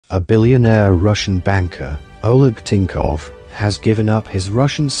A billionaire Russian banker, Oleg Tinkov, has given up his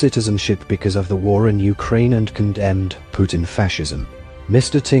Russian citizenship because of the war in Ukraine and condemned Putin fascism.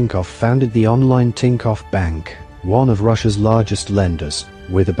 Mr. Tinkov founded the online Tinkov Bank, one of Russia's largest lenders,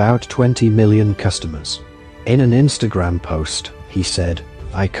 with about 20 million customers. In an Instagram post, he said,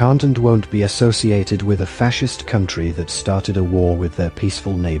 "I can't and won't be associated with a fascist country that started a war with their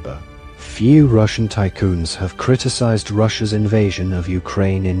peaceful neighbor." Few Russian tycoons have criticized Russia's invasion of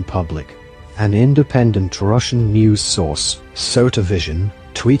Ukraine in public. An independent Russian news source, Sotavision,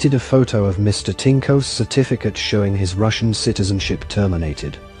 tweeted a photo of Mr. Tinkov's certificate showing his Russian citizenship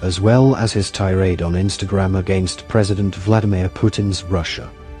terminated, as well as his tirade on Instagram against President Vladimir Putin's Russia.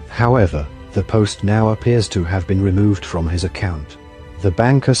 However, the post now appears to have been removed from his account. The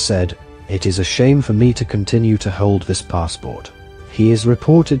banker said, "It is a shame for me to continue to hold this passport." He is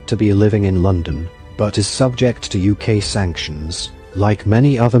reported to be living in London, but is subject to UK sanctions, like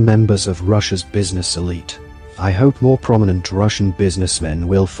many other members of Russia's business elite. "I hope more prominent Russian businessmen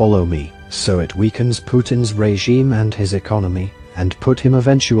will follow me, so it weakens Putin's regime and his economy, and put him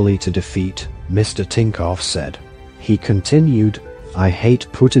eventually to defeat," Mr. Tinkov said. He continued, "I hate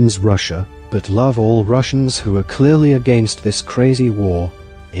Putin's Russia, but love all Russians who are clearly against this crazy war."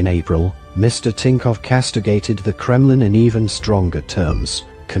 In April, Mr. Tinkov castigated the Kremlin in even stronger terms,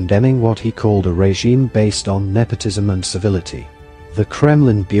 condemning what he called a regime based on nepotism and civility. The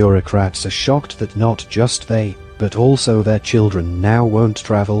Kremlin bureaucrats are shocked that not just they, but also their children now won't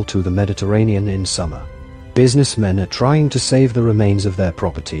travel to the Mediterranean in summer. "Businessmen are trying to save the remains of their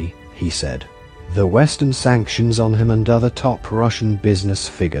property," he said. The Western sanctions on him and other top Russian business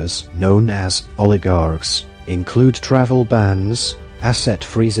figures, known as oligarchs, include travel bans, asset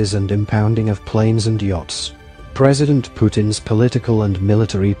freezes and impounding of planes and yachts. President Putin's political and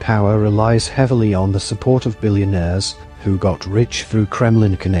military power relies heavily on the support of billionaires, who got rich through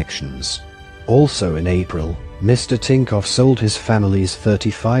Kremlin connections. Also in April, Mr. Tinkov sold his family's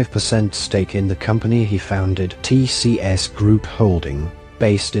 35% stake in the company he founded, TCS Group Holding,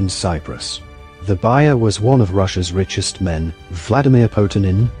 based in Cyprus. The buyer was one of Russia's richest men, Vladimir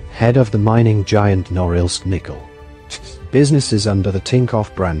Putin, head of the mining giant Norilsk Nickel. Businesses under the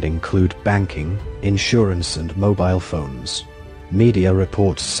Tinkov brand include banking, insurance and mobile phones. Media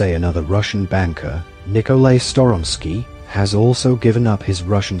reports say another Russian banker, Nikolai Storonsky, has also given up his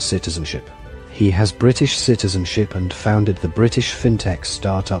Russian citizenship. He has British citizenship and founded the British fintech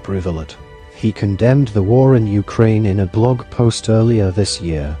startup Revolut. He condemned the war in Ukraine in a blog post earlier this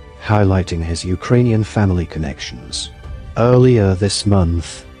year, highlighting his Ukrainian family connections. Earlier this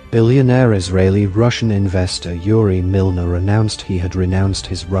month, billionaire Israeli-Russian investor Yuri Milner announced he had renounced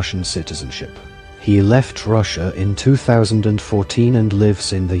his Russian citizenship. He left Russia in 2014 and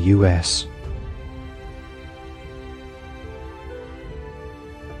lives in the US.